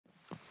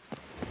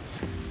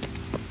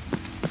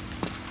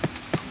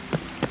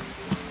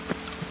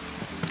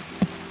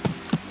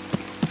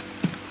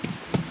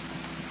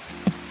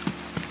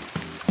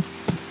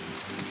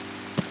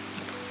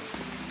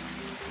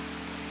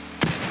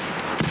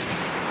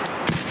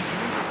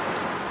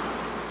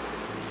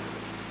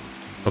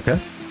Okay.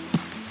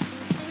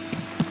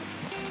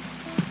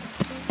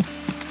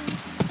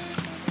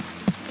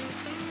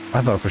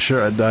 I thought for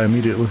sure I'd die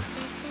immediately.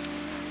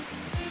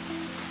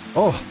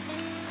 Oh!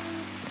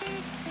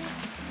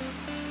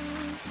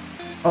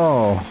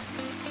 Oh!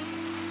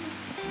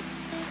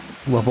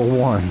 Level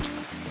 1.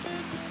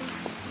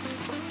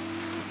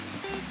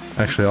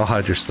 Actually, I'll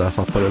hide your stuff.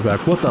 I'll put it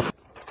back. What the f—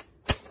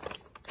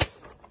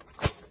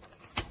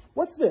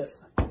 What's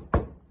this?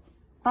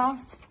 Huh?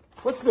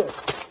 What's this?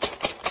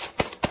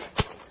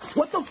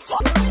 What the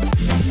fuck?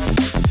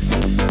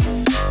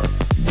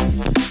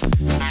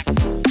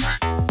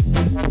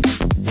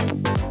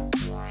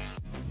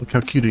 Look how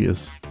cute he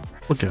is.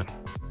 Look at him.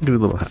 Look at his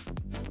little hat.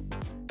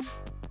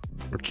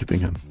 We're keeping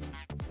him.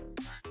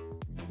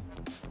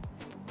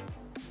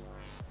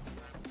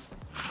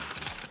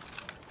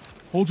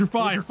 Hold your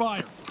fire.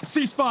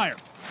 Cease fire.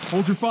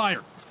 Hold your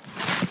fire.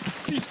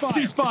 Cease fire.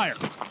 Cease fire.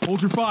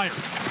 Hold your fire.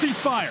 Cease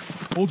fire.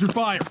 Hold your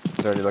fire.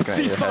 He's already looking at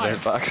your head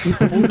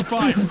hitbox. Hold your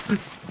fire.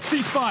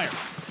 Cease fire.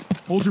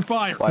 Hold your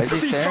fire. Why is he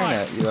Cease staring fire.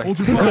 at you? Like, Hold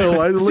your fire. Why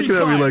are you looking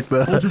at me like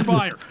that? Hold your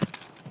fire.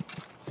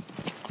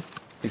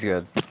 he's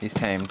good. He's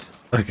tamed.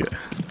 Okay.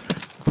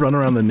 Run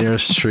around the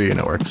nearest tree and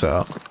it works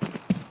out.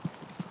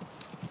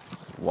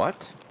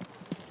 What?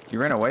 You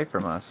ran away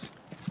from us.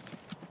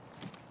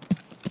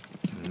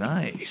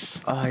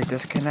 Nice. Oh, he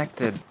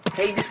disconnected.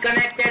 Hey,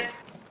 disconnected.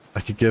 I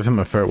could give him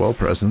a farewell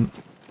present.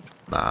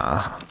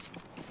 Nah.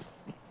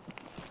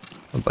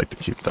 I'd like to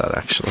keep that,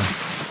 actually.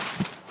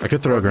 I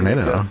could throw a grenade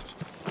at him.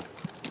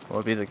 What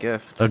would be the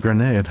gift? A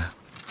grenade.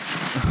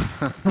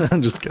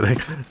 I'm just kidding.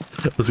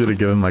 I was gonna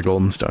give him my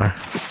golden star.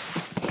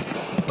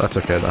 That's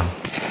okay, though.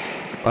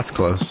 That's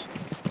close.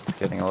 It's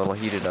getting a little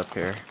heated up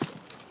here.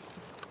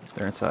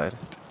 They're inside.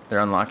 They're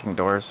unlocking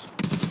doors.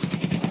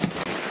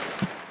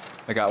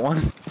 I got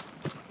one.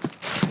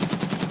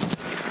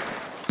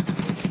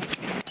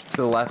 To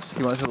the left.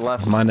 He went to the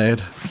left. My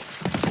nade.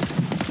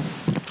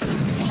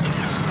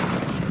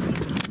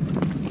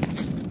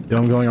 Yo,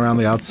 I'm going around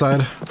the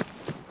outside.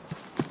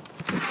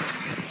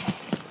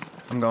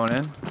 I'm going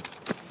in.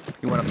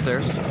 He went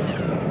upstairs.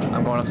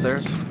 I'm going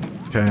upstairs.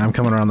 Okay, I'm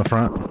coming around the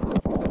front.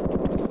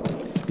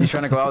 He's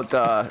trying to go out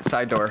the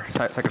side door,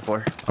 second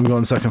floor. I'm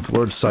going second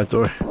floor to side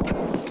door.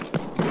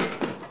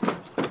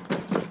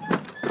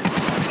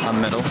 I'm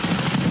middle.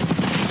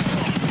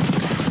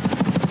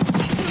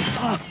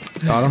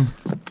 Got him.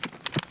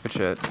 Good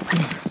shit.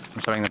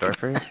 I'm shutting the door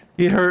for you.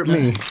 He hurt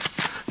me.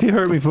 He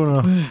hurt me,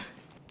 Funo.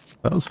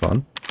 That was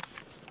fun.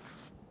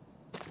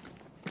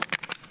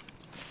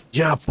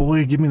 Yeah,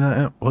 boy, give me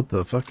that. What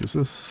the fuck is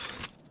this?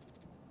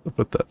 I'll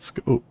put that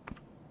scope.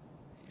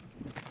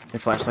 Your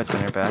flashlight's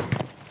on your back.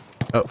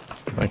 Oh,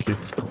 thank you.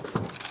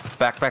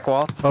 Back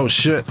wall. Oh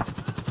shit.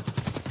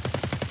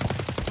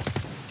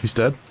 He's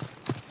dead?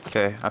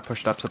 Okay, I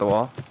pushed up to the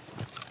wall.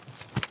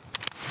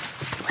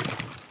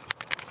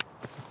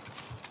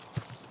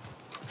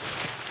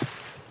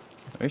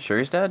 Are you sure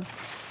he's dead?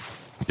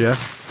 Yeah.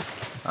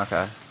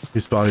 Okay.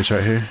 His body's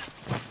right here.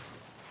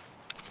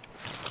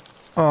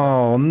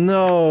 Oh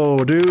no,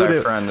 dude. It's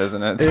our friend,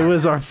 isn't it? It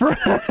was our friend.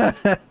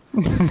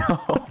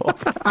 No.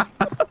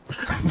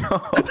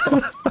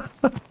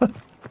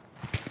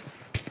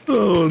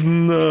 Oh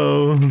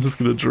no. I'm just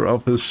gonna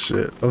drop his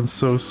shit. I'm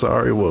so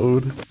sorry,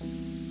 Woad.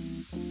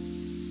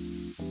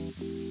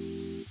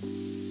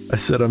 I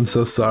said I'm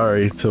so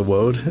sorry to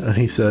Woad, and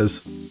he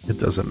says, it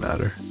doesn't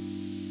matter.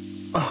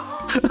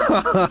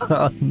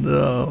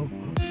 No.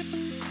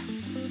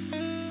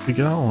 We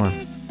got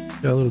one.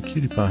 Got a little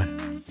cutie pie.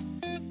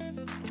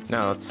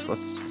 No,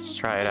 let's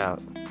try it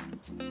out.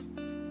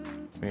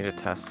 We need to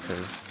test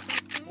his.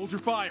 Hold your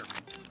fire.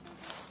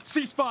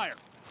 Cease fire.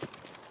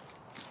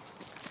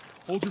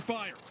 Hold your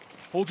fire.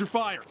 Hold your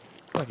fire.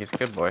 Look, he's a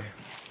good boy.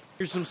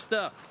 Here's some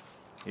stuff.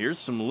 Here's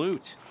some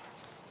loot.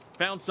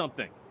 Found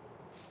something.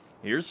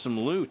 Here's some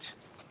loot.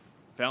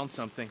 Found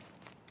something.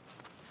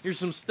 Here's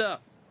some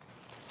stuff.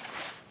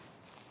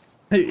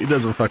 He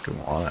doesn't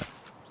fucking want it.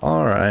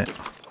 Alright.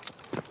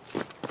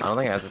 I don't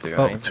think I have to do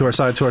Oh, anything. to our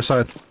side, to our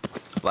side.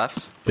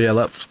 Left? Yeah,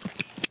 left.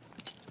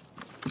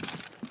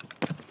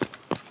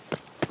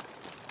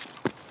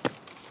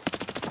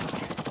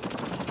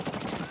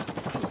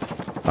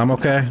 I'm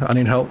okay. I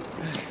need help.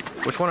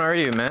 Which one are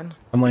you, man?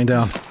 I'm laying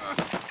down.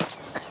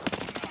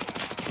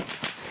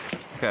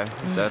 Okay,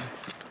 he's dead.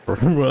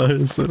 What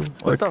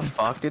What the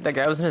fuck, dude? That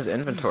guy was in his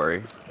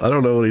inventory. I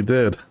don't know what he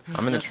did.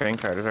 I'm in the train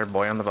card. Is our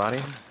boy on the body?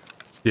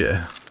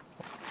 Yeah.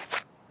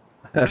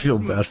 I feel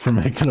bad for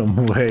making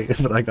him wait,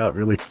 but I got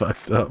really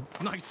fucked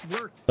up. Nice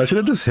work. I should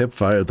have just hip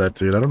fired that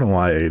dude. I don't know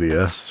why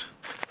ADS.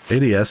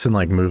 ADS and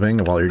like moving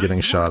while you're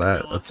getting shot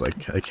at. That's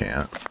like, I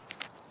can't.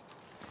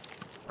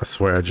 I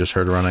swear I just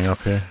heard running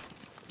up here.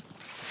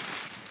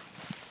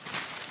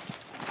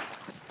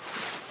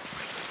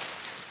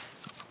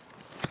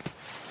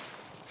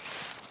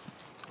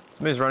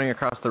 Somebody's running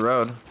across the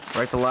road.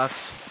 Right to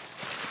left.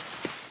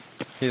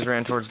 He's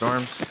ran towards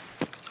dorms.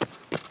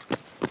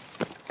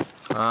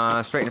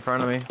 Straight in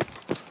front of me.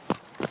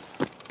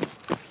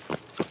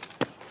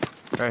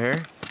 Right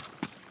here.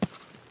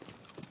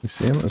 You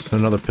see him? Is there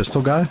another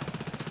pistol guy?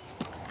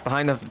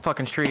 Behind the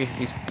fucking tree.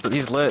 He's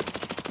lit.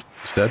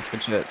 He's dead.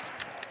 Good shit.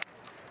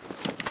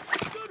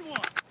 Good one.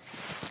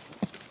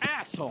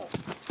 Asshole.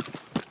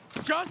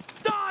 Just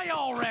die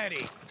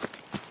already.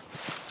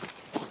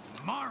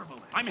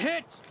 Marvelous. I'm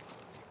hit.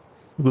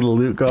 Little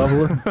loot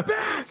gobbler.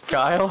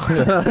 Kyle.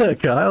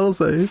 Kyle,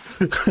 say.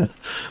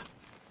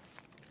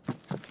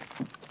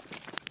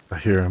 I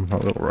hear him, a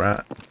little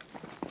rat,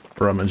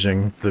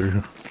 rummaging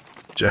through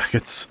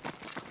jackets.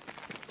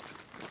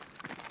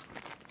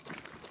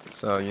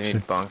 So you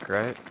need bunk,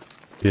 right?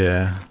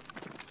 Yeah.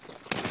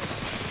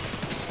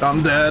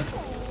 I'm dead.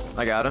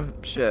 I got him.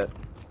 Shit.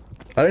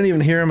 I didn't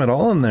even hear him at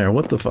all in there.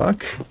 What the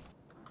fuck?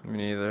 Me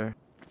neither.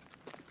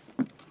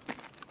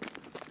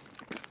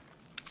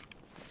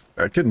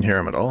 I couldn't hear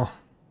him at all.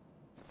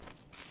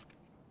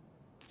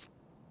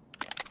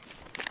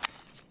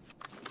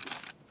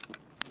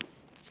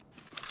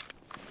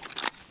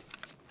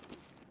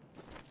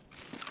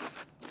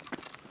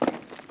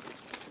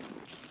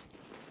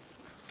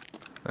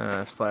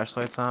 His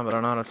flashlight's on, but I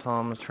don't know how to tell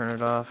him to turn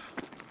it off.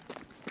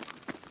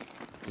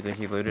 You think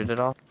he looted it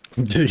all?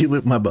 Did he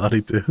loot my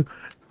body too?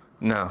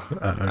 No.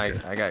 Oh, okay.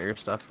 I got your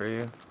stuff for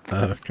you.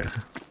 Okay.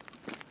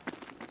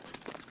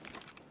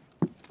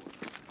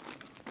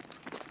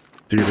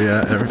 Dude,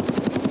 yeah.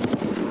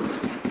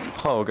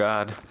 Oh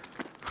god.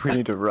 We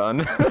need to run.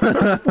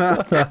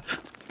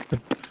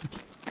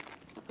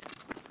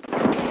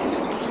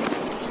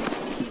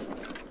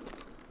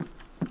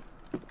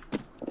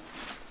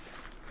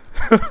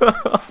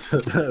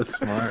 That's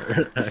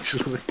smart,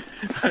 actually.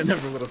 I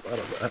never would have thought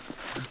of that.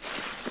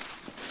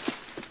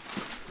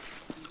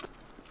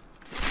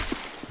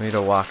 We need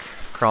to walk.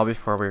 Crawl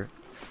before we...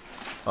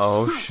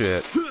 Oh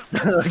shit.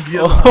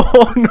 Yeah.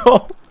 Oh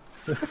no!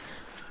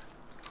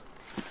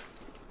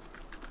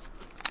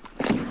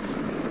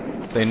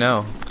 They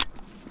know.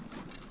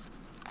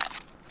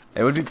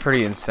 It would be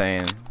pretty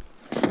insane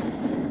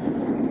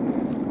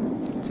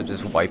to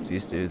just wipe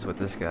these dudes with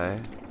this guy.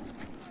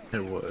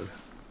 It would.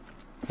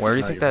 Where do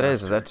you Not think your that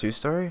is? Is that factory.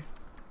 2-story?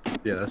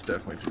 Yeah, that's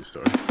definitely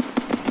 2-story.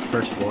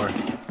 First floor.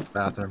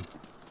 Bathroom.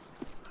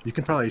 You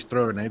can probably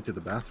throw a grenade through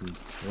the bathroom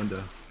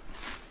window.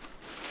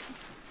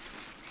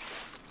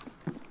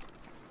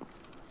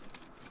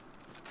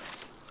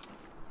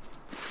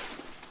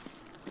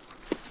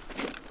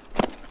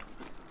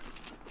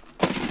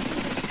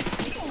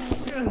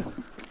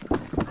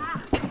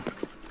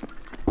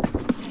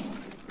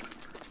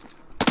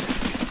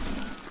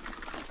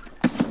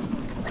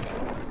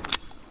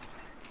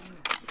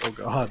 Oh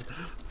god.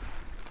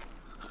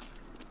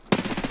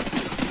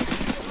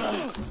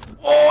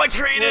 Oh, I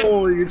traded!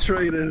 Oh, you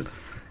traded.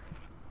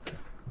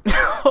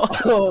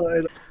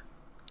 Oh,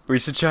 We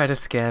should try to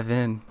scav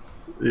in.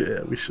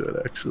 yeah, we should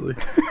actually.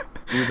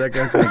 Dude, that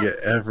guy's gonna get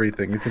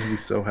everything. He's gonna be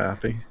so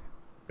happy.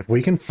 If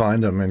we can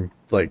find him and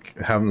like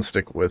have him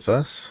stick with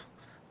us,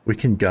 we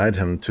can guide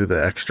him to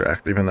the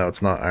extract, even though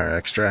it's not our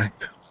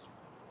extract.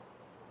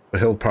 But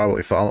he'll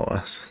probably follow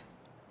us.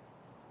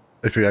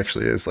 If he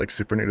actually is like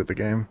super new to the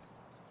game.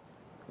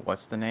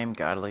 What's the name?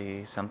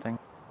 Godly something?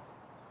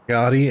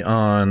 Gotti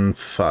on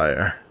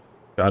fire.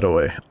 Got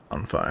away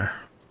on fire.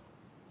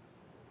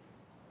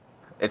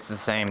 It's the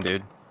same,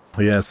 dude.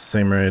 Oh, yeah, it's the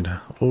same raid.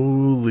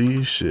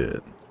 Holy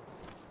shit.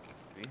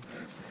 Do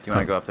you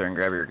want to go up there and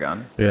grab your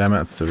gun? Yeah, I'm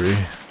at 3.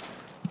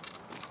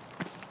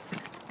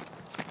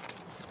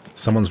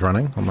 Someone's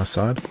running on my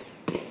side.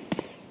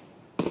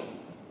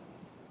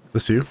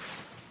 This you?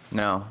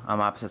 No,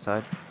 I'm opposite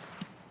side.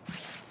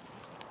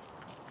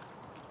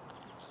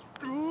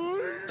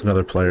 It's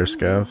another player,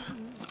 Scav.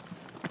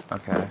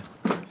 Okay.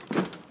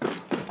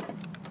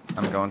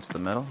 I'm going to the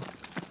middle.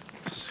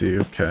 See,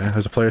 okay.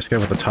 There's a player Scav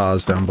with a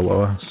Taz down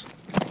below us.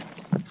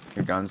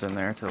 Your gun's in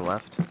there to the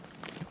left.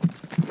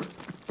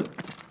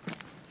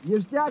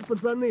 Ништяк,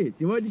 пацаны,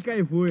 сегодня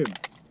кайфуем.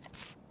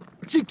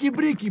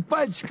 Чики-брики,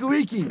 пальчик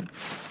выкинь.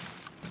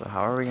 So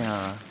how are we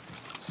gonna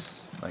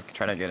like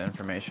try to get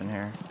information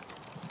here?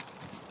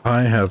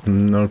 I have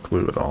no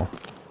clue at all.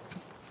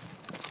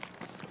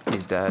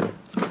 He's dead.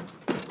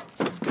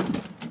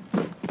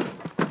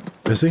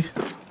 Is he?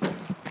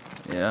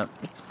 Yep.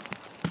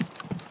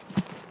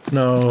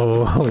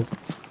 No.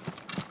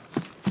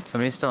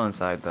 Somebody's still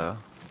inside though,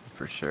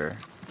 for sure.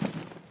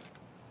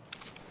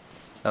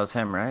 That was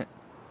him, right?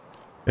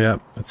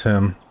 Yep, it's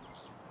him.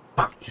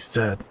 Fuck, he's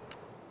dead.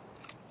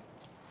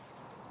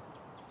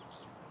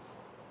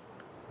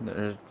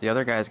 There's the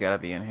other guy's gotta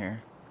be in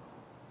here.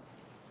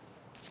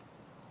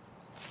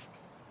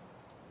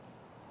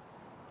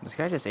 This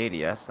guy just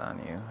ADS'd on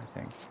you, I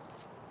think.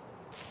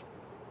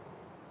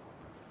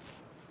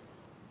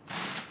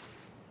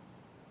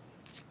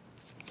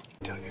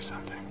 Tell you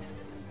something,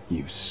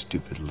 you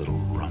stupid little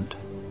runt.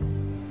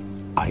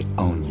 I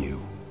own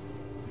you.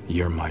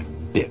 You're my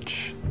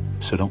bitch.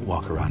 So don't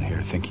walk around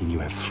here thinking you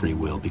have free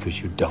will,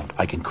 because you don't.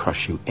 I can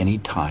crush you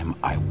anytime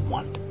I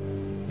want.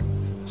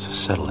 So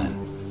settle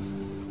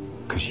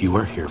in, because you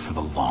are here for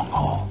the long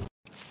haul.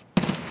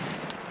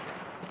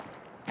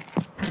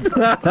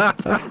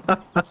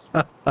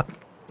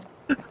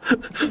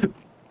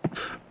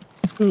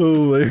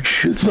 Oh my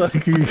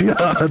fucking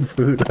god,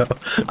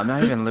 Fudo. I'm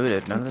not even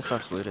looted. None of this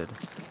stuff's looted.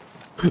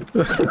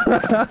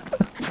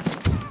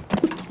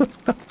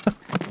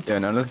 Yeah,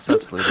 none of this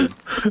stuff's looted.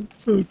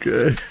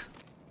 Okay.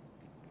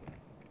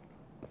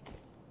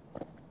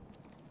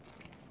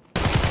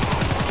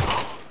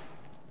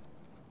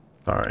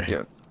 Sorry.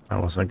 Yep. I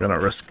wasn't gonna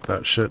risk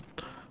that shit.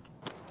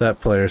 That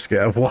player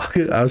scav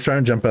walking. I was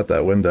trying to jump out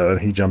that window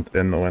and he jumped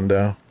in the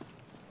window.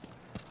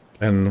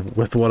 And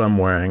with what I'm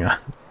wearing,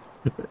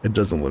 it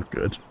doesn't look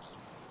good.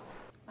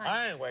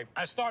 Anyway,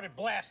 I started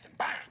blasting.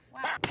 Bang!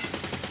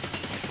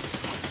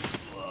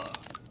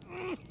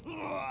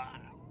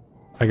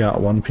 I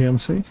got one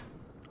PMC.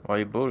 Why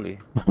you bully?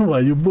 Why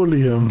you bully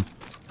him?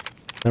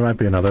 There might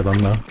be another of them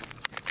though.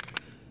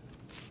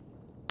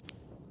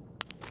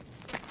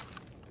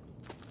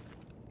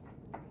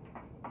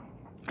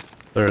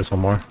 There is one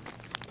more.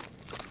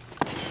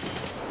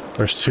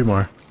 There's two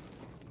more.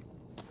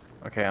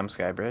 Okay, I'm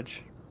Skybridge.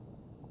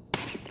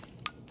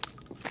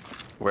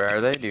 Where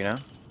are they? Do you know?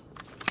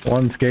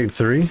 One's gate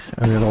 3,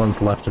 and the other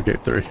one's left of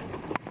gate 3.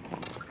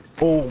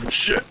 Oh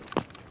shit!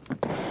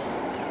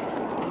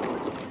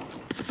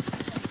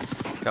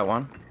 Got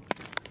one.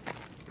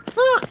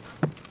 Ah!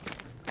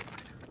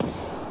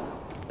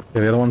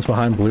 Yeah, the other one's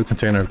behind blue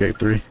container of gate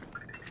 3.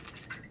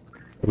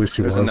 At least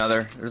he was.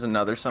 There's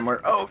another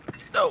somewhere. Oh,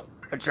 no!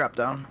 I dropped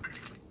down.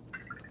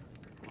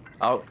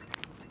 Oh.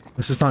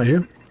 This is not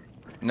you?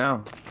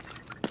 No.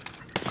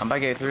 I'm by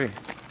gate 3.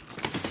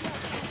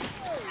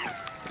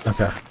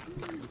 Okay.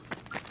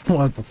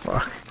 What the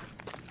fuck?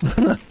 Is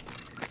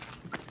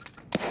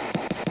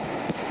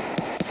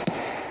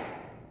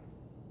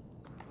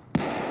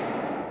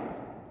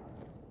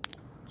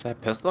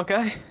that pistol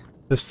guy?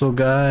 Pistol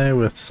guy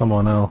with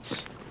someone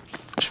else.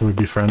 Should we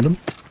befriend him?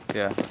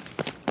 Yeah.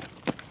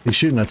 He's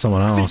shooting at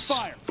someone else. Cease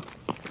fire.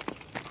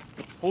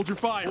 Hold your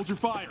fire. Hold your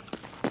fire.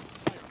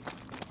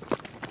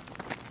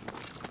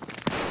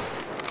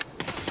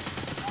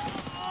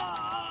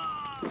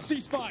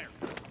 Cease fire.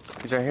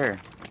 He's right here.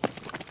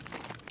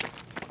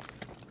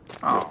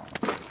 Oh.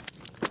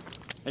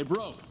 Hey,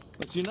 bro.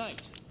 Let's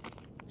unite.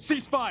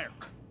 Cease fire.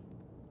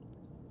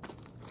 What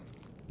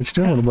you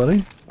doing, little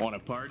buddy? Want a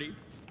party?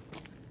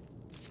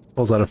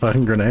 Pulls out a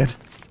fucking grenade.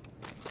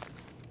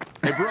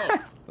 Hey, bro.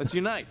 Let's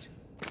unite.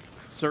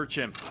 Search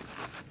him.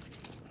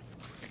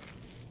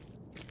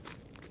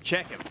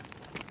 Check him.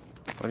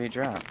 What did he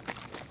drop?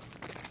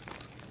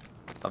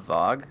 A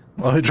Vogue?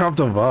 Oh, he dropped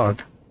a Vogue.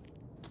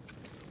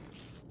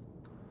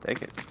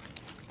 Take it.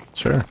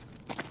 Sure.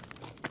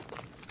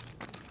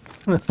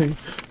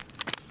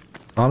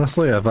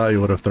 Honestly, I thought you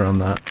would have thrown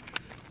that.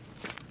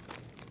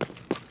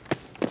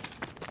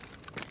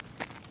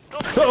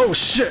 Oh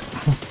shit!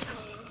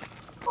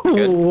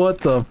 What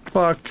the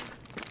fuck?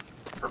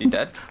 You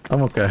dead?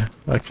 I'm okay.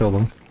 I killed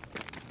him.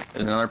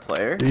 There's another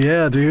player?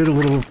 Yeah, dude, a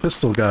little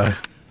pistol guy.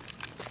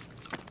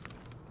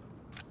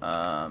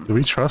 Do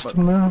we trust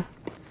him now?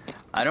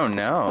 I don't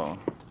know.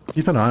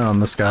 Keep an eye on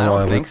this guy I while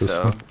I don't loot think this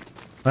so. thing.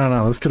 I don't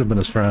know, this could have been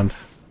his friend.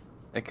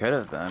 It could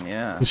have been,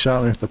 yeah. He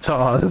shot me with the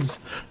taw. This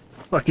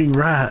fucking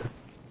rat.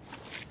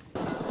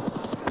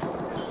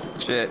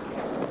 Shit.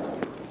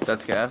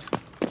 That's Gav.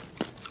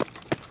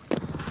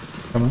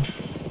 Come on.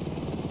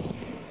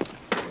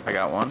 I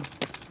got one.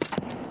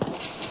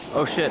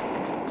 Oh shit.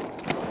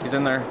 He's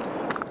in there.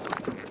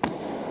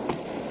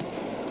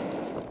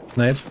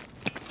 Nade?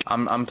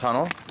 I'm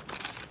tunnel.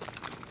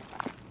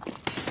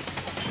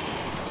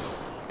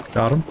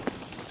 Got him.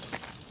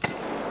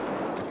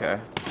 Okay.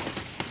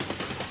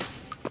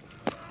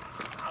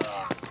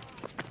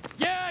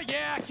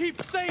 Yeah,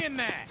 keep saying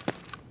that.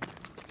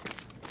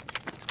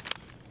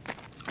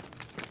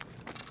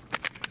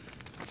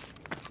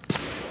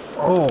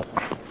 Oh.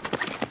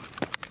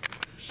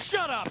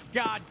 Shut up,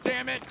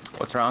 goddammit.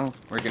 What's wrong?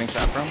 We're getting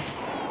shot from?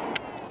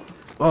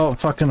 Oh,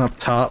 fucking up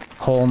top.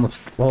 Hole in the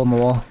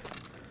wall.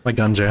 My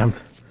gun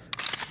jammed.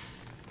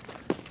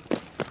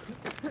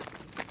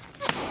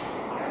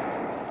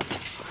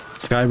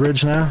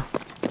 Skybridge now?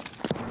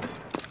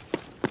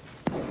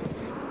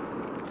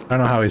 I don't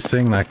know how he's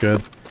singing that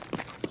good.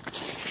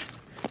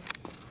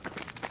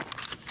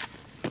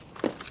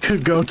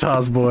 Go,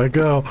 Taz boy,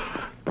 go!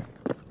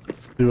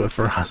 Do it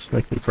for us,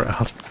 make me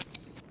proud.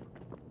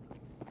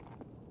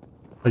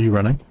 Are you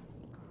running?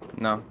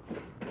 No.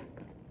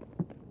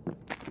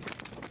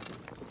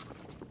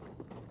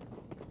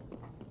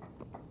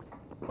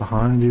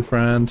 Behind you,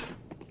 friend.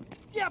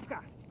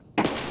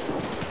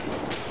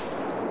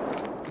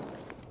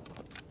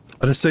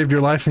 I just saved your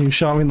life and you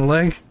shot me in the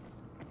leg?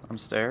 I'm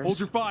stairs. Hold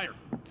your fire.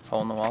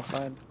 Hole in the wall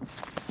side.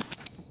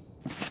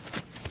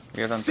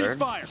 You guys on Cease third?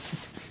 fire.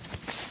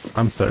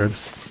 I'm third.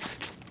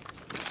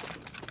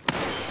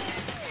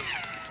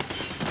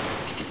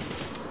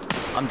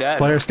 I'm dead.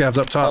 Player scavs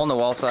up Hole in top. the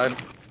wall side.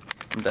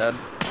 I'm dead.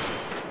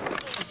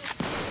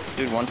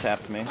 Dude, one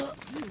tapped me.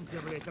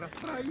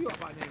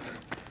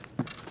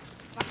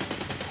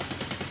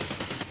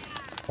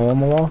 Hole in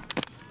the wall?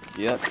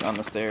 Yep, on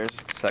the stairs.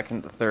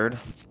 Second to third.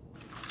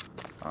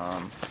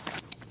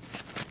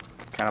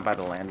 Kind of by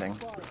the landing.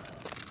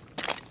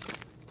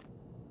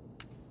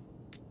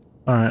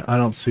 Alright, I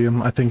don't see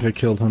him. I think I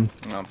killed him.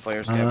 No,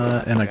 players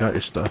And I got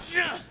your stuff.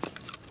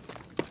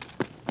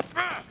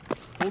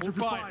 Hold your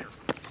fire.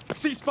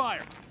 Cease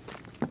fire.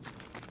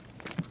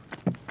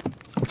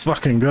 Let's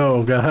fucking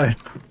go, guy.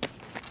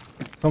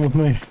 Come with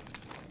me.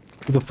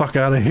 Get the fuck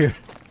out of here.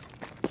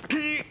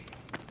 I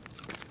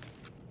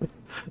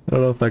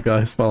don't know if that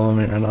guy's following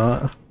me or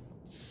not.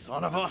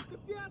 Son of a...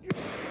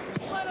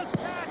 Just let us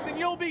pass and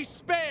you'll be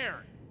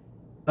spared.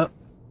 I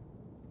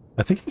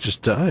think he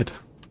just died.